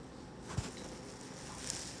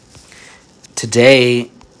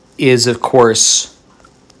Today is, of course,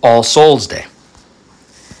 All Souls Day,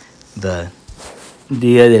 the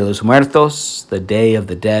Dia de los Muertos, the Day of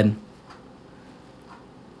the Dead,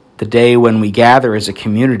 the day when we gather as a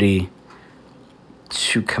community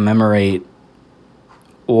to commemorate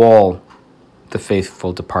all the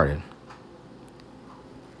faithful departed.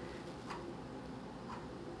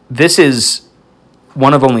 This is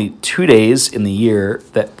one of only 2 days in the year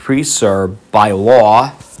that priests are, by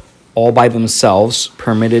law, all by themselves,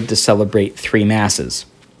 permitted to celebrate 3 masses.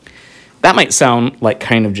 That might sound like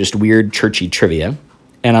kind of just weird churchy trivia,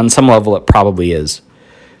 and on some level it probably is.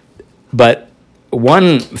 But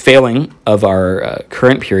one failing of our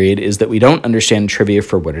current period is that we don't understand trivia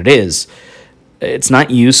for what it is. It's not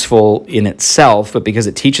useful in itself, but because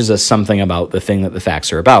it teaches us something about the thing that the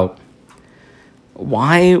facts are about.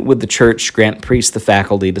 Why would the church grant priests the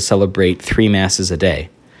faculty to celebrate 3 masses a day?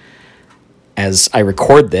 As I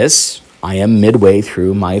record this, I am midway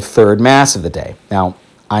through my 3rd mass of the day. Now,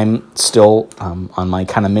 I'm still on my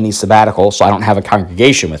kind of mini sabbatical, so I don't have a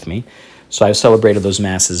congregation with me. So I've celebrated those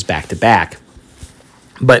masses back to back.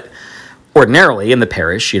 But ordinarily in the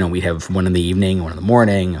parish, we'd have one in the evening, one in the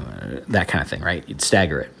morning, that kind of thing, right? You'd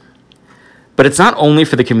stagger it. But it's not only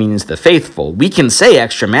for the convenience of the faithful. We can say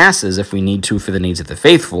extra masses if we need to for the needs of the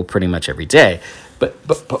faithful pretty much every day. But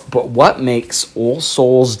what makes All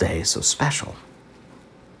Souls Day so special?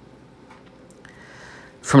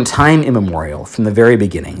 From time immemorial, from the very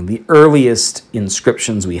beginning, the earliest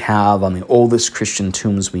inscriptions we have on the oldest Christian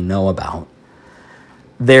tombs we know about,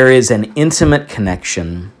 there is an intimate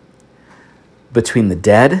connection between the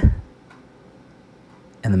dead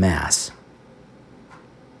and the Mass.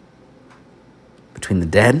 Between the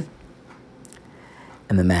dead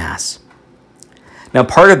and the Mass. Now,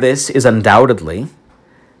 part of this is undoubtedly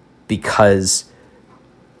because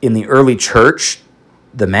in the early church,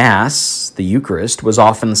 the Mass, the Eucharist, was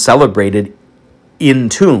often celebrated in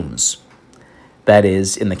tombs. That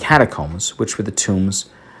is, in the catacombs, which were the tombs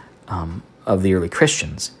of the early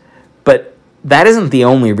Christians. But that isn't the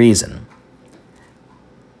only reason.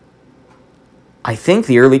 I think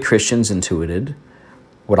the early Christians intuited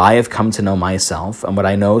what I have come to know myself and what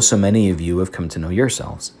I know so many of you have come to know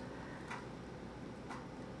yourselves.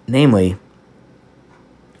 Namely,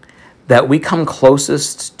 that we come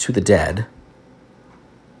closest to the dead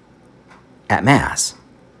at Mass.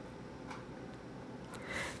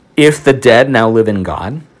 If the dead now live in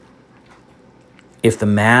God, if the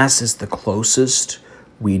Mass is the closest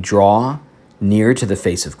we draw near to the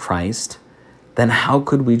face of Christ, then how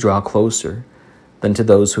could we draw closer than to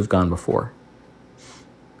those who've gone before?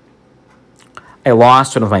 I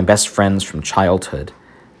lost one of my best friends from childhood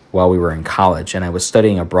while we were in college, and I was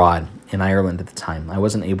studying abroad in Ireland at the time. I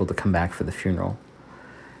wasn't able to come back for the funeral.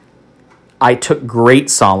 I took great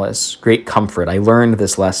solace, great comfort. I learned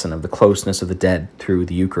this lesson of the closeness of the dead through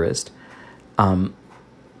the Eucharist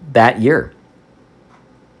that year.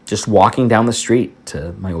 Just walking down the street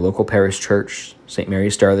to my local parish church, St.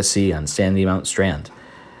 Mary's Star of the Sea on Sandy Mount Strand.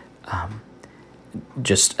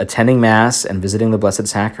 Just attending Mass and visiting the Blessed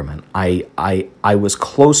Sacrament. I was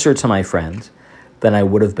closer to my friend than I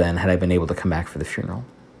would have been had I been able to come back for the funeral.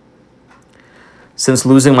 Since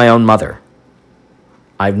losing my own mother,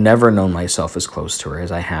 I've never known myself as close to her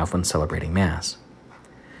as I have when celebrating Mass.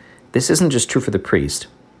 This isn't just true for the priest.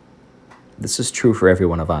 This is true for every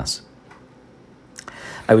one of us.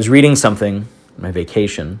 I was reading something on my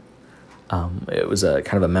vacation. It was a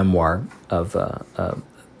kind of a memoir of a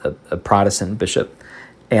Protestant bishop,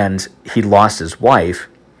 and he lost his wife.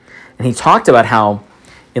 And he talked about how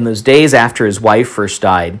in those days after his wife first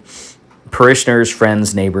died, parishioners,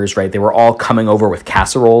 friends, neighbors, right, they were all coming over with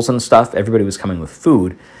casseroles and stuff. Everybody was coming with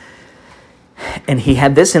food. And he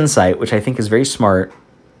had this insight, which I think is very smart.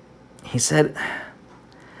 He said,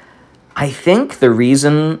 I think the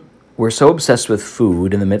reason we're so obsessed with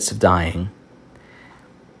food in the midst of dying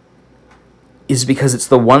is because it's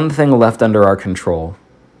the one thing left under our control.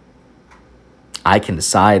 I can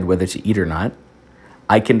decide whether to eat or not.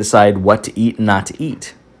 I can decide what to eat and not to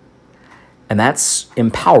eat. And that's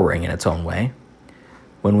empowering in its own way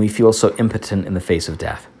when we feel so impotent in the face of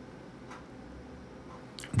death.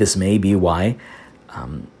 This may be why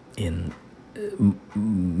in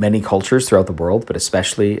many cultures throughout the world, but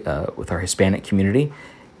especially with our Hispanic community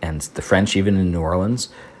and the French, even in New Orleans,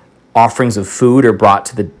 offerings of food are brought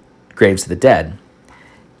to the graves of the dead.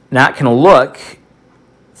 Not going to look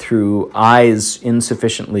through eyes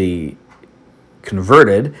insufficiently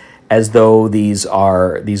converted as though these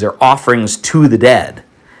are offerings to the dead,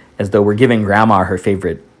 as though we're giving grandma her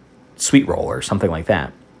favorite sweet roll or something like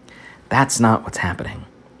that. That's not what's happening.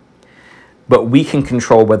 But we can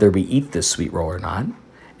control whether we eat this sweet roll or not.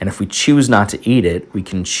 And if we choose not to eat it, we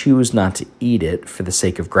can choose not to eat it for the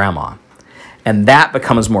sake of Grandma. And that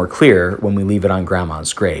becomes more clear when we leave it on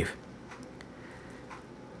Grandma's grave.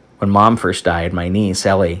 When Mom first died, my niece,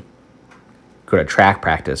 Ellie, go to track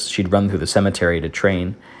practice. She'd run through the cemetery to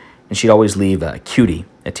train, and she'd always leave a cutie,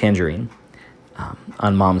 a tangerine,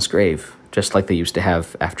 on Mom's grave, just like they used to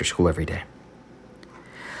have after school every day.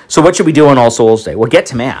 So what should we do on All Souls Day? Well, get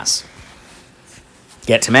to Mass.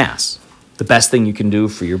 Get to Mass. The best thing you can do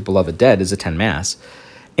for your beloved dead is attend Mass.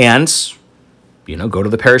 And, go to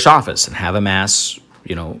the parish office and have a Mass,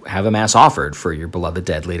 offered for your beloved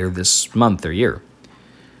dead later this month or year.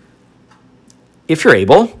 If you're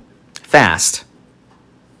able, fast.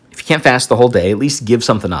 If you can't fast the whole day, at least give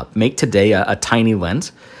something up. Make today a tiny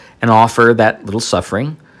Lent and offer that little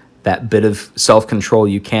suffering, that bit of self-control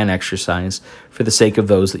you can exercise for the sake of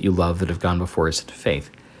those that you love that have gone before us into faith.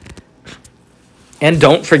 And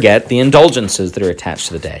don't forget the indulgences that are attached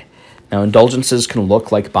to the day. Now, indulgences can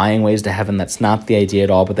look like buying ways to heaven. That's not the idea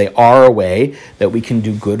at all, but they are a way that we can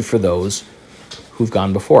do good for those who've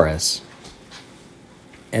gone before us.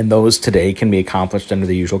 And those today can be accomplished under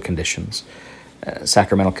the usual conditions.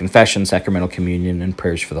 Sacramental confession, sacramental communion, and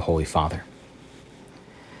prayers for the Holy Father.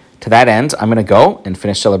 To that end, I'm going to go and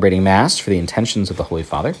finish celebrating Mass for the intentions of the Holy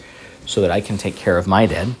Father so that I can take care of my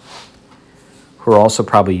dead, who are also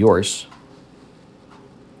probably yours.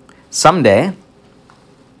 Someday,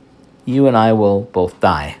 you and I will both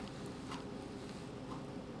die.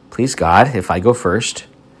 Please God, if I go first,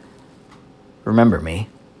 remember me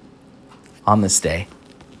on this day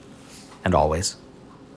and always.